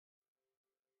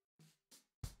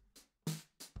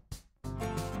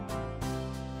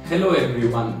Hello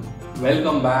everyone,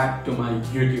 welcome back to my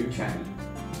YouTube channel.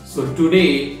 So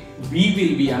today we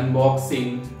will be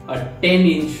unboxing a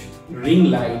 10-inch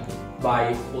ring light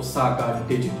by Osaka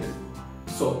Digital.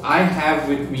 So I have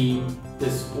with me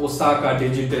this Osaka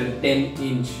Digital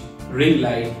 10-inch ring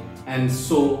light, and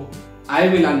so I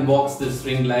will unbox this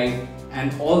ring light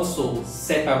and also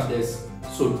set up this.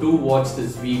 So do watch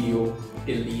this video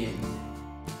till the end.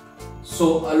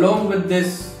 So along with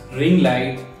this ring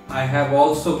light, I have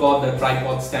also got the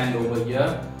tripod stand over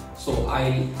here. So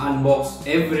I'll unbox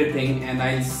everything and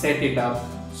I'll set it up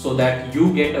so that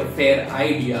you get a fair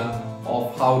idea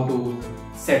of how to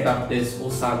set up this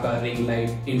Osaka ring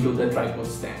light into the tripod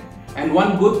stand. And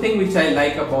one good thing which I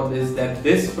like about this, that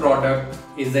this product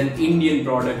is an Indian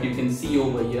product. You can see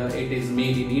over here it is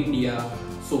made in India,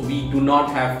 so we do not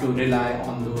have to rely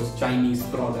on those Chinese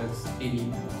products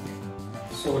anymore.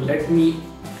 So let me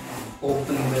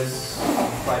open this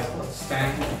tripod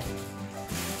stand.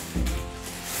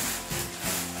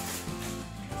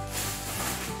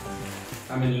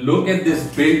 I mean, look at this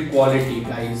build quality,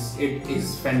 guys. It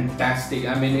is fantastic.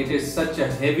 I mean, it is such a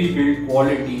heavy build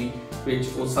quality which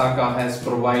Osaka has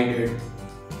provided.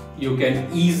 You can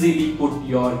easily put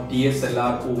your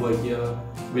DSLR over here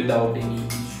without any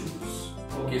issues.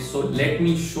 Okay, so let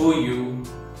me show you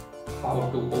how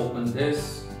to open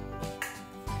this.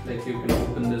 Like, you can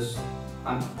open this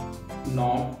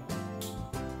knob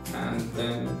and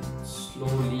then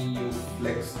slowly you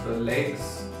flex the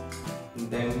legs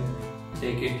and then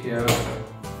take it here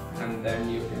and then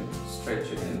you can stretch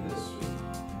it in this way.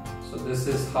 So this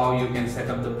is how you can set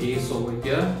up the base over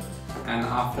here, and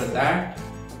after that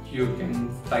you can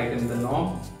tighten the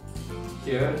knob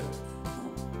here,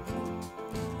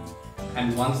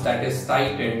 and once that is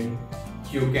tightened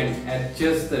you can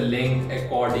adjust the length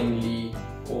accordingly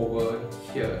over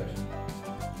here.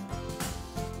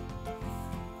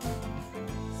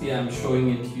 See, I'm showing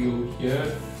it to you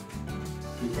here.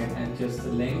 You can adjust the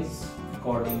lengths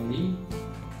accordingly.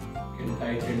 You can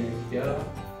tighten it here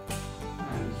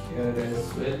and here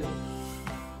as well.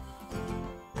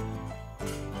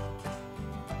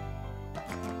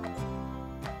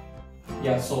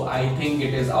 Yeah, so I think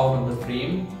it is out of the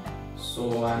frame,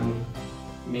 so I'm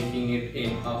making it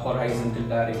in a horizontal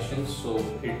direction, so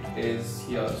it is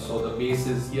here. So the base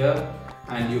is here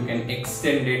and you can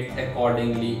extend it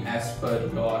accordingly as per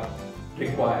your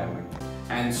requirement.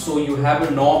 And so you have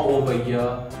a knob over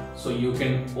here, so you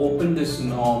can open this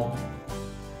knob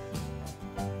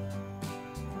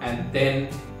and then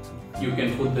you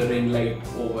can put the ring light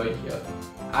over here.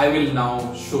 I will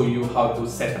now show you how to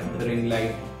set up the ring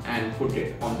light and put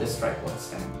it on this tripod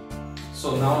stand.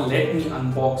 So now let me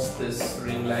unbox this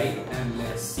ring light and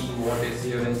let's see what is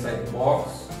here inside the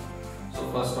box. So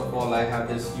first of all, I have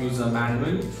this user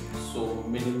manual, so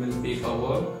minimal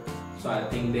paperwork. So I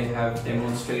think they have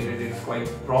demonstrated it quite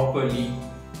properly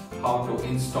how to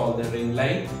install the ring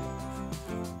light.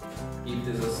 Keep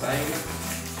this aside.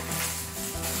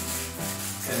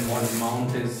 Then one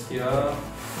mount is here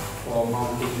for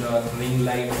mounting the ring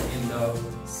light in the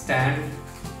stand.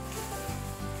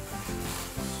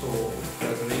 So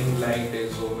the ring light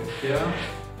is over here.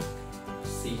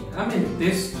 See, I mean,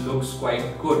 this looks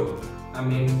quite good. I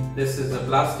mean, this is a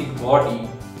plastic body,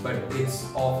 but it's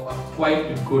of a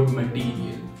quite good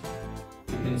material.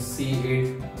 You can see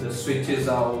it, the switches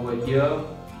are over here,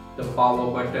 the power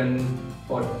button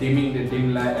for dimming the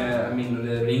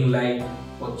the ring light,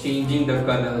 for changing the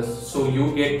colors. So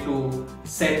you get to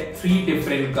set 3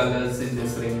 different colors in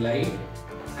this ring light,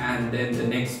 and then the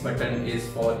next button is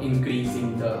for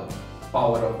increasing the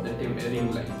power of the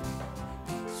ring light.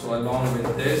 So along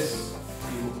with this,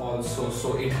 you also,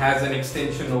 so it has an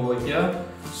extension over here.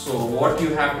 So what you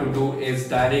have to do is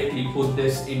directly put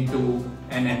this into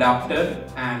an adapter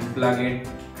and plug it,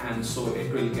 and so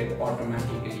it will get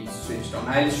automatically switched on.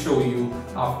 I'll show you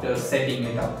after setting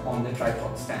it up on the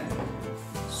tripod stand.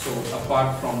 So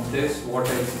apart from this, what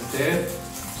else is there?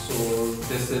 So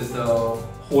this is the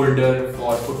holder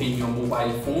for putting your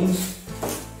mobile phones,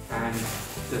 and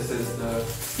this is the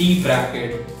T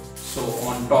bracket. So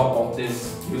on top of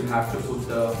this you'll have to put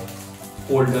the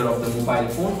holder of the mobile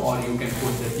phone, or you can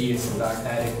put the DSLR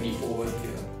directly over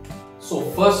here. So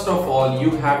first of all,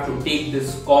 you have to take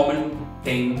this common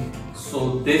thing.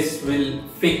 So this will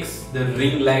fix the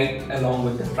ring light along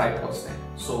with the tripod stand.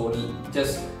 So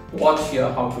just watch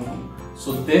here how to do.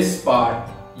 So this part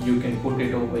you can put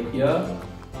it over here,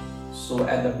 so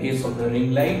at the base of the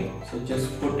ring light. So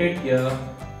just put it here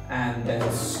and then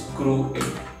screw it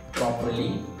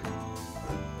properly.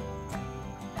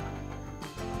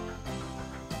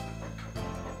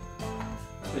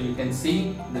 So you can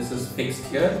see this is fixed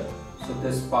here. So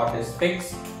this part is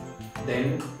fixed.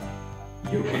 Then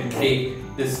you can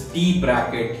take this T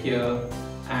bracket here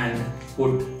and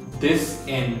put this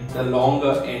end, the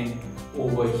longer end,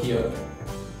 over here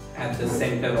at the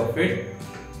center of it,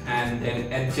 and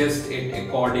then adjust it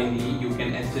accordingly. You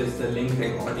can adjust the length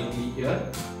accordingly here,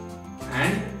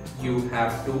 and you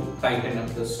have to tighten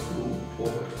up the screw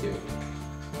over here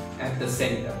at the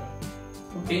center.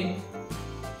 Okay,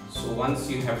 so once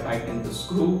you have tightened the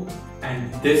screw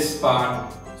and this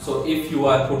part, so if you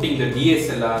are putting the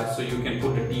DSLR, so you can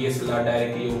put a DSLR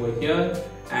directly over here,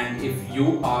 and if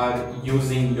you are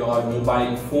using your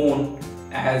mobile phone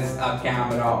as a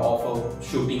camera of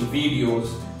shooting videos,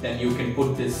 then you can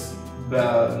put this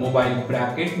mobile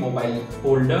bracket, mobile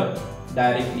holder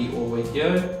directly over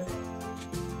here.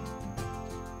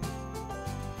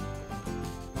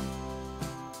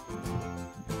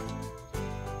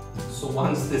 So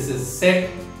once this is set,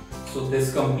 so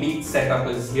this complete setup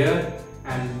is here,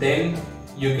 and then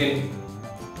you can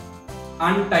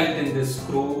untighten this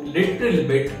screw little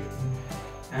bit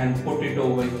and put it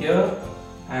over here,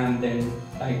 and then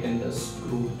tighten the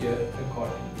screw here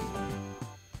accordingly.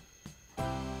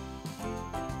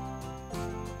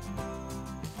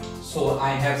 So I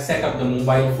have set up the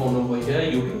mobile phone over here,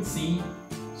 you can see,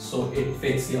 so it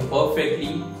fits here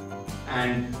perfectly,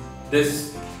 and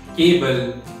this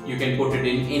cable you can put it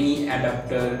in any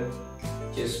adapter.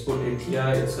 Just put it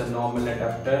here, it's a normal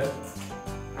adapter,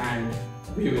 and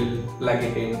we will plug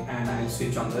it in and I'll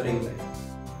switch on the ring light.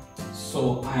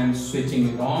 So I am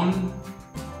switching it on.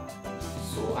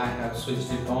 So I have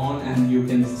switched it on, and you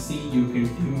can see you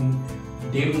can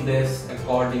dim this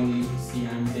accordingly. See,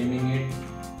 I'm dimming it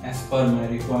as per my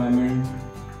requirement,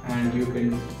 and you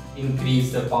can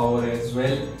increase the power as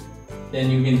well. Then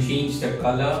you can change the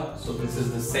color. So this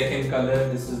is the second color,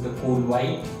 this is the cool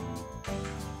white,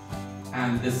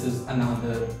 and this is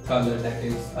another color that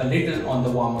is a little on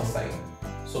the warmer side.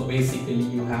 So basically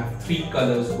you have three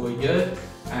colors over here,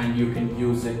 and you can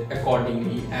use it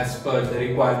accordingly as per the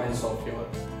requirements of your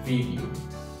video.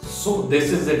 So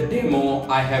this is a demo.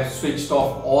 I have switched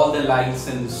off all the lights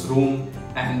in this room,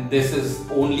 and this is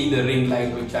only the ring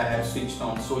light which I have switched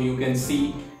on. So you can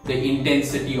see the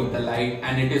intensity of the light,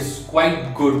 and it is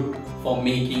quite good for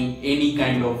making any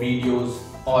kind of videos,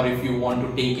 or if you want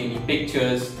to take any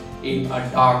pictures in a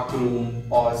dark room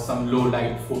or some low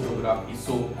light photography.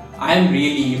 So I am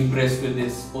really impressed with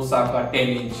this Osaka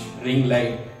 10-inch ring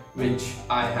light which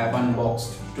I have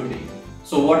unboxed today.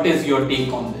 So what is your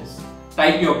take on this?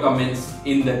 Type your comments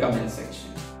in the comment section.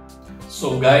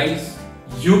 So guys,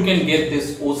 you can get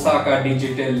this Osaka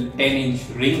Digital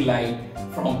 10-inch ring light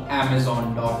from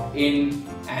Amazon.in,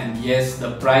 and yes,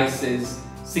 the price is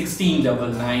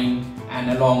 $16.99,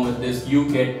 and along with this you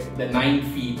get the 9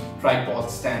 feet tripod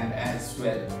stand as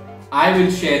well. I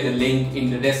will share the link in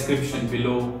the description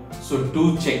below, so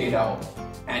do check it out.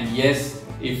 And yes,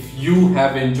 if you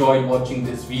have enjoyed watching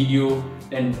this video,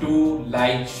 then do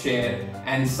like, share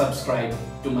and subscribe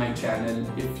to my channel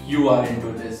if you are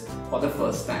into this for the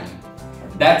first time.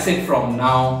 That's it from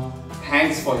now.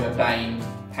 Thanks for your time.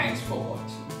 Thanks for watching.